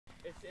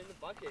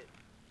bucket.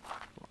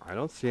 I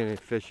don't see any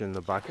fish in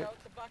the bucket.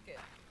 Out the bucket.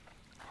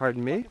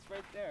 Pardon me? It's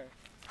right there.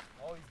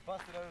 Oh, he's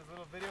busted out his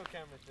little video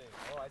camera thing.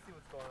 Oh, I see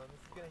what's going on.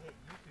 This is gonna hit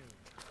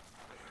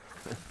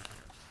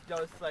YouTube.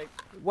 Yo, it's like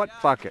What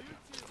bucket?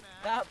 YouTube,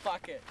 that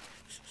bucket.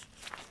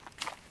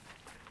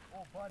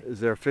 Oh, buddy. Is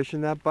there a fish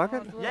in that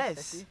bucket? Oh,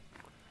 yes. Fishy.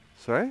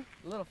 Sorry?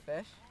 A little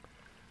fish.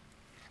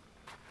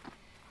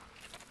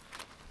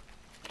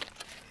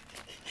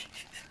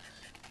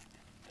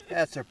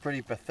 That's a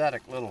pretty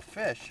pathetic little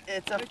fish.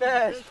 It's a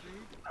fish.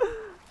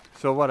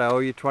 So what, I owe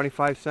you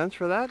 25 cents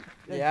for that?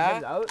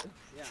 Yeah. Out?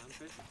 Yeah, I'm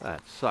fishing.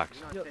 That sucks.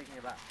 I'm not taking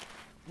it back.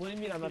 What do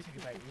you mean I'm not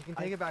taking it back? You can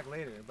take it back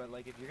later, but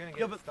like if you're gonna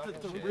get stuck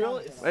the in shit- reel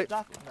is Hey.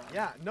 stuck now.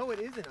 Yeah, no it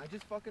isn't. I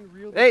just fucking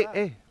reeled Hey, it back.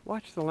 hey,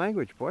 watch the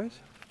language, boys.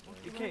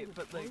 Okay,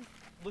 but like,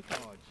 look at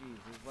Oh jeez,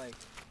 it's like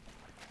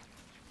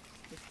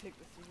Just take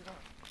the seat off.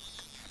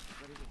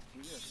 what is it? I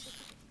think that's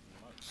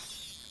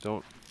like a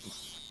Don't.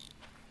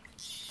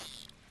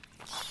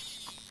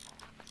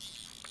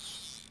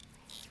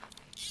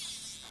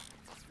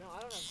 No,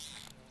 I don't have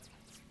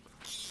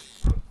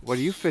What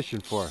are you fishing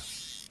for?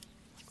 salmon.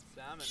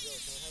 Yo, can I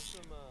have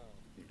some,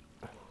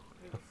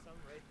 there's some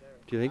right there.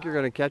 Do you think you're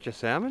going to catch a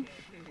salmon?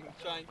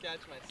 Try and catch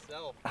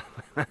myself.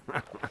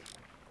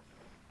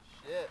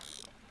 Shit.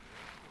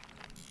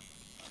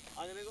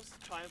 I'm gonna go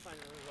try and find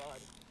another rod.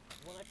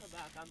 When I come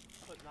back, I'm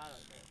putting that out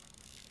there.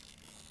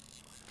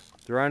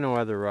 There are no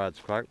other rods,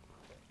 Clark.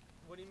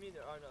 What do you mean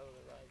there are no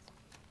other rods?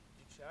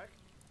 Did you check?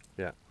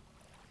 Yeah.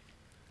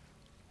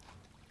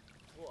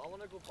 Well, I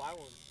want to go buy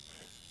one.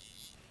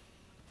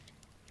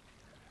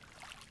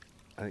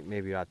 I think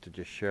maybe you ought to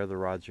just share the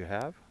rods you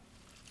have.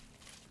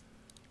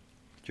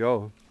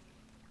 Joe,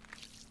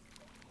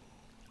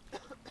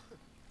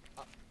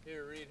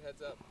 Here, Reed,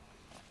 heads up.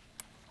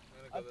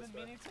 I'm gonna I've go been this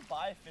way. meaning to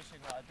buy a fishing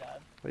rod, Dad.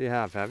 what do you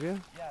have you?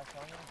 Yeah, so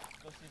I'm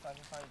gonna go see if I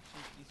can find a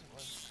cheap, decent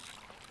one.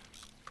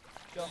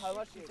 Joe, how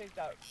much do you think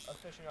that a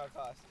fishing rod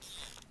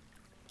costs?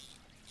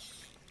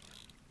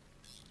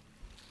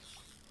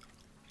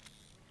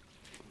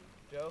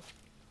 Joe?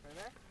 right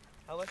there?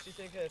 How much do you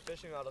think a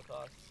fishing rod will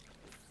cost?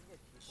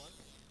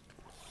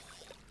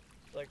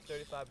 Like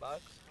 35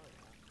 bucks?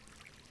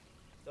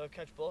 They'll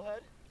catch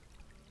bullhead?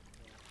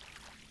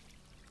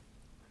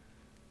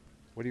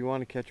 What do you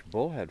want to catch a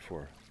bullhead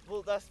for?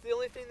 Well, that's the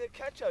only thing they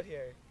catch out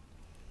here.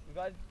 We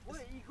got.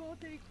 What? You go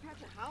to catch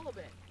a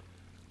halibut.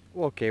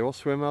 Well, okay, we'll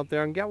swim out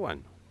there and get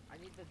one. I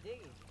need the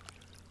dinghy.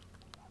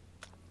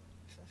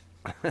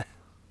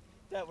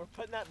 Dad, we're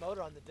putting that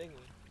motor on the dinghy.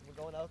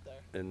 We're going out there.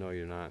 And no,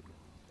 you're not.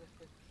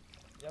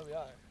 Yeah, we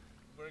are.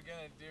 We're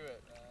gonna do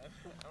it, man.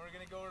 And we're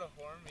gonna go over to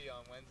Hornby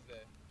on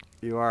Wednesday.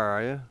 You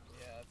are you?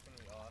 Yeah, that's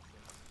gonna be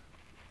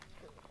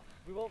awesome.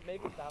 We won't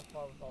make it that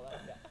far with all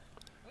that gas.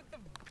 With the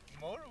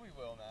motor we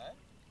will, man.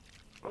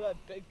 With that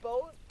big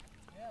boat?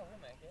 Yeah,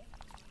 we'll make it.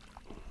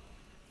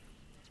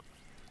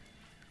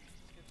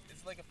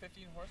 It's like a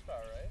 15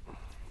 horsepower, right?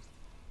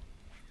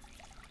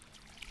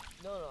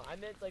 No, I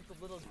meant like the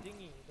little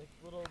dinghy, like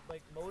little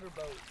like motor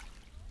boat.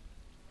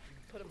 You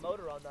can put a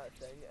motor on that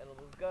thing and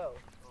it'll go.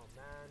 Oh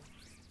man.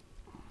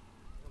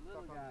 I'm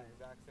Little stuck on guy. the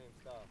exact same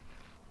stuff.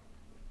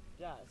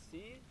 Yeah,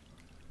 see?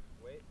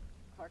 Wait.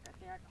 Clark, I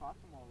think I caught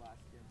them all last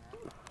year,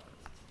 man.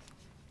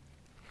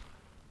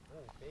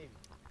 Oh, baby.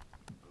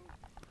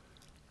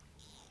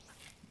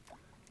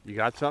 You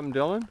got something,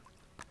 Dylan?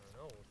 I don't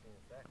know, we'll see in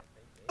a sec,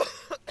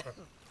 I think.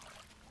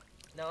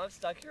 Now I'm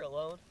stuck here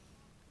alone,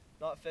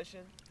 not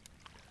fishing.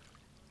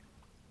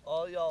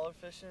 All y'all are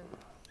fishing.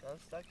 I'm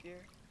stuck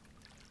here.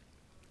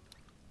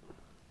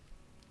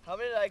 How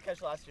many did I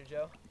catch last year,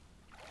 Joe?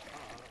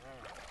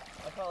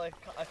 I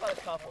caught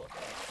a couple.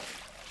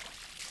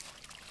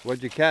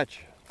 What'd you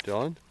catch,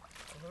 Dylan?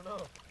 I don't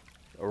know.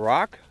 A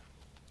rock?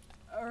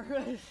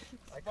 Alright.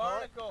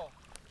 Barnacle.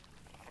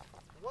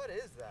 What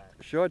is that?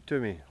 Show it to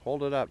me.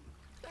 Hold it up.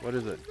 What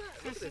is it?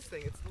 Look at this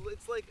thing.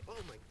 It's like, oh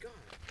my god.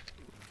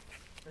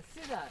 Let's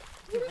see that.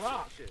 It's a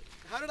rock.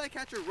 How did I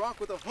catch a rock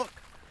with a hook?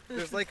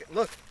 There's like,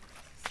 look.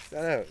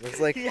 That out. There's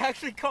like, He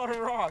actually caught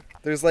a rock.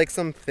 there's like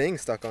some thing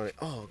stuck on it.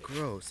 Oh,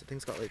 gross. The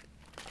thing's got like,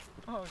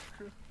 Oh,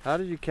 true. How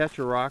did you catch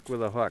a rock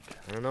with a hook?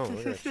 I don't know.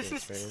 Look at that shit.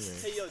 It's right in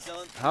there. Hey, yo,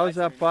 Dylan. How is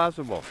that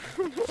possible?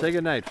 Say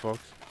goodnight,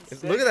 folks.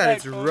 Look at that.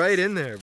 It's right in there.